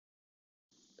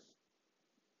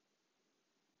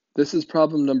This is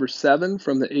problem number 7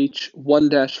 from the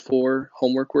H1-4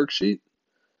 homework worksheet.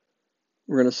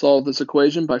 We're going to solve this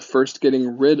equation by first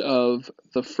getting rid of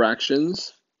the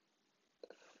fractions.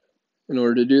 In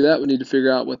order to do that, we need to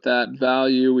figure out what that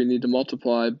value we need to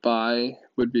multiply by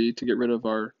would be to get rid of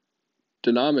our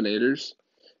denominators.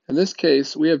 In this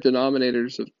case, we have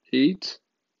denominators of 8.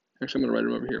 Actually, I'm going to write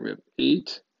them over here. We have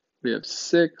 8, we have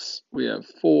 6, we have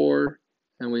 4,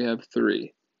 and we have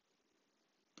 3.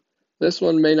 This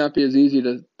one may not be as easy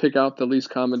to pick out the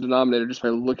least common denominator just by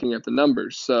looking at the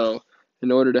numbers. So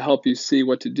in order to help you see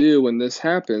what to do when this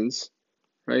happens,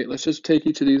 right, let's just take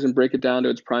each of these and break it down to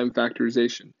its prime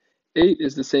factorization. 8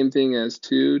 is the same thing as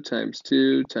 2 times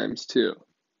 2 times 2.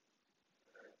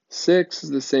 6 is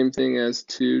the same thing as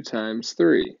 2 times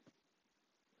 3.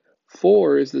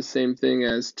 4 is the same thing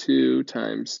as 2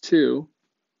 times 2.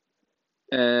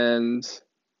 And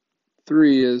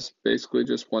 3 is basically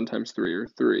just 1 times 3, or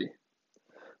 3.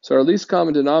 So our least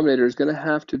common denominator is going to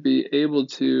have to be able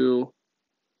to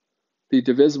be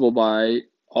divisible by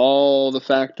all the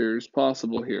factors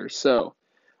possible here. So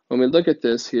when we look at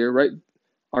this here, right,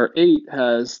 our 8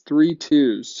 has 3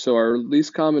 2's. So our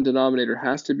least common denominator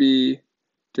has to be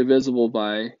divisible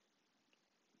by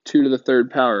 2 to the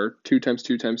third power, 2 times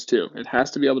 2 times 2. It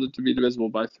has to be able to be divisible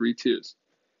by 3 2's.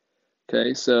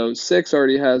 Okay, so 6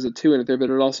 already has a 2 in it there, but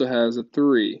it also has a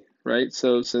 3. Right?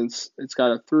 So since it's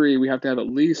got a 3, we have to have at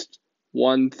least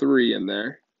 1 3 in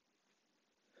there.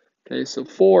 Okay, so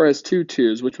 4 has 2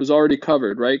 2's, which was already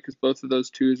covered, right? Because both of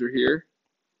those 2's are here.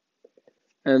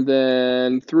 And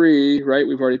then 3, right?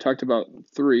 We've already talked about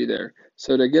 3 there.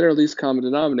 So to get our least common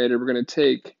denominator, we're going to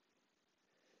take,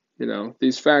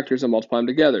 these factors and multiply them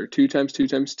together. 2 times 2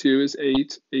 times 2 is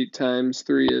 8. 8 times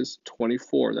 3 is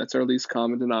 24. That's our least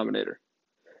common denominator.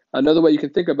 Another way you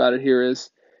can think about it here is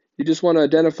you just want to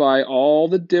identify all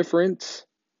the different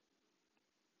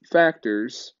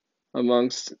factors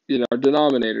amongst our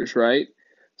denominators, right?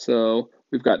 So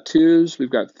we've got 2's,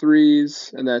 we've got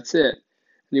 3's, and that's it.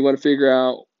 And you want to figure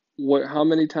out how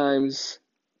many times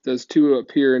does 2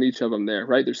 appear in each of them there,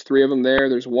 right? There's 3 of them there,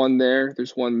 there's 1 there,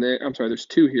 there's 1 there, I'm sorry, there's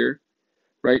 2 here,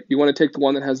 right? You want to take the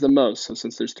one that has the most. So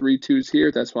since there's 3 2's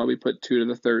here, that's why we put 2 to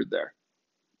the third there.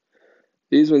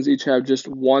 These ones each have just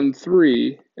 1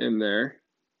 3 in there,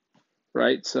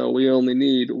 right? So we only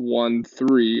need 1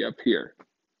 3 up here.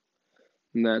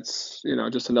 And that's,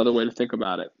 just another way to think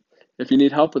about it. If you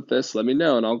need help with this, let me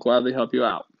know and I'll gladly help you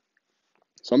out.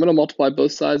 So I'm going to multiply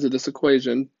both sides of this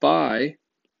equation by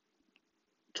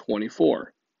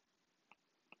 24.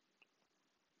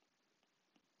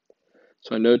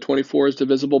 So I know 24 is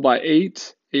divisible by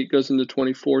 8. 8 goes into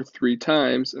 24 3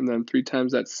 times, and then 3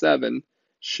 times that 7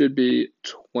 should be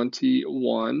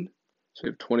 21. So we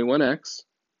have 21x.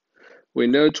 We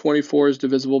know 24 is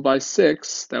divisible by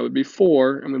 6. That would be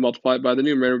 4, and we multiply it by the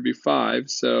numerator, would be 5.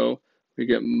 So we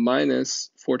get minus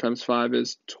 4 times 5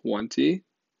 is 20.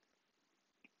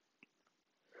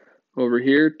 Over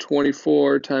here,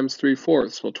 24 times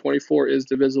 3/4. Well, 24 is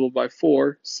divisible by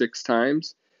 4 6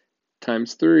 times.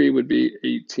 Times 3 would be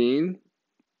 18.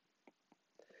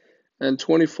 And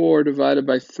 24 divided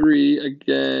by 3,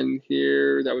 again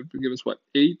here, that would give us what,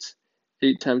 8?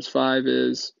 8 times 5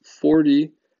 is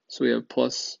 40. So we have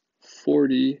plus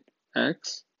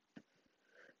 40x.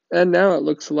 And now it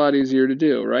looks a lot easier to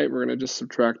do, right? We're going to just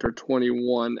subtract our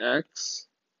 21x.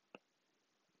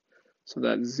 So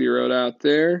that's zeroed out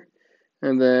there.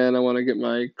 And then I want to get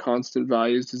my constant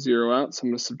values to zero out, so I'm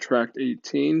going to subtract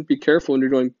 18. Be careful when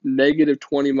you're doing negative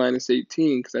 20 minus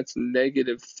 18, because that's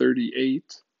negative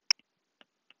 38.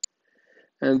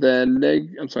 And then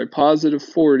positive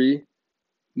 40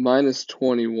 minus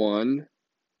 21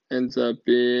 ends up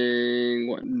being,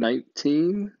 what,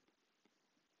 19?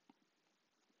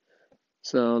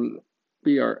 So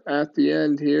we are at the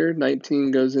end here.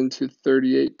 19 goes into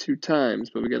 38 2 times,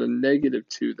 but we got a negative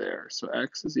 2 there. So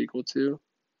x is equal to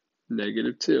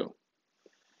negative 2.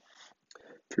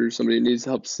 If somebody needs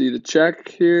help see the check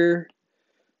here,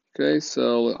 okay,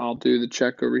 so I'll do the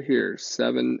check over here.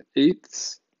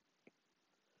 7/8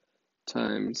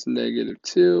 times negative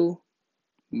 2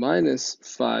 minus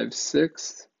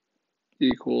 5/6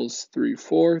 equals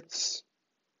 3/4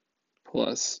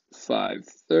 plus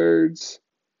 5/3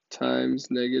 times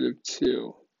negative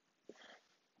 2.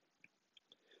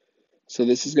 So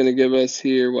this is going to give us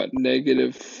here, what,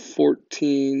 negative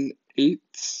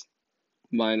 14/8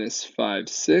 minus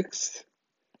 5/6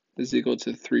 is equal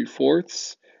to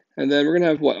 3/4. And then we're going to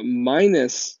have, what,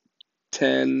 minus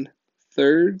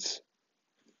 10/3.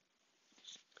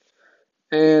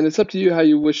 And it's up to you how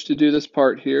you wish to do this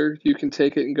part here. You can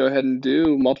take it and go ahead and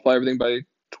multiply everything by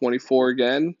 24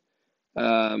 again.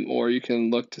 Or you can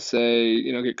look to say,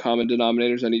 get common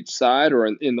denominators on each side or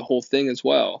in the whole thing as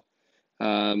well.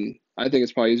 I think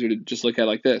it's probably easier to just look at it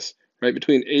like this, right?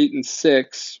 Between 8 and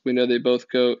 6, we know they both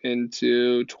go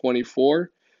into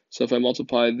 24. So if I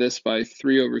multiply this by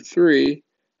 3 over 3,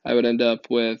 I would end up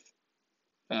with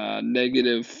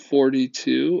negative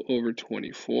 42 over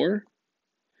 24.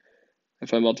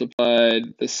 If I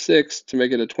multiplied the 6 to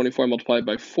make it a 24, I multiplied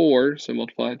by 4. So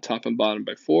multiply top and bottom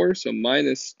by 4. So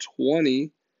minus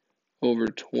 20 over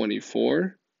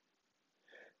 24.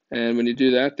 And when you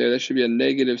do that there, that should be a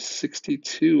negative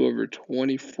 62 over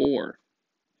 24.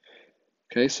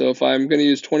 Okay, so if I'm going to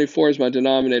use 24 as my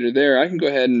denominator there, I can go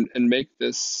ahead and make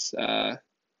this, my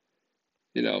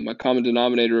common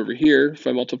denominator over here. If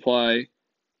I multiply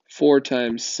 4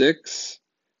 times 6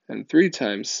 and 3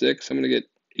 times 6, I'm going to get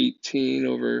 18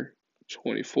 over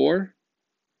 24.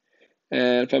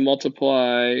 And if I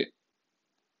multiply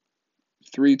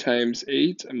 3 times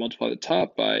 8, I multiply the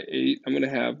top by 8, I'm going to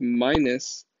have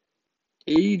minus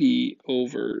 80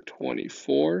 over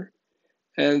 24.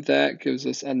 And that gives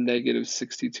us a negative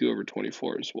 62 over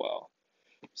 24 as well.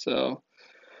 So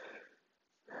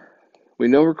we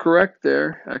know we're correct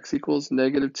there. X equals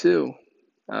negative 2.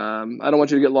 I don't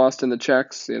want you to get lost in the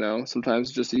checks. Sometimes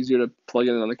it's just easier to plug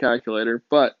it in on the calculator.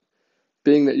 But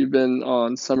being that you've been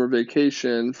on summer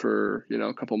vacation for,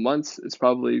 a couple months, it's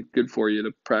probably good for you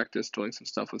to practice doing some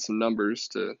stuff with some numbers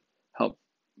to help,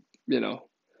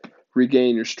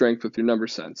 regain your strength with your number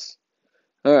sense.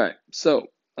 All right, so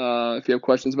if you have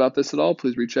questions about this at all,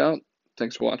 please reach out.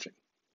 Thanks for watching.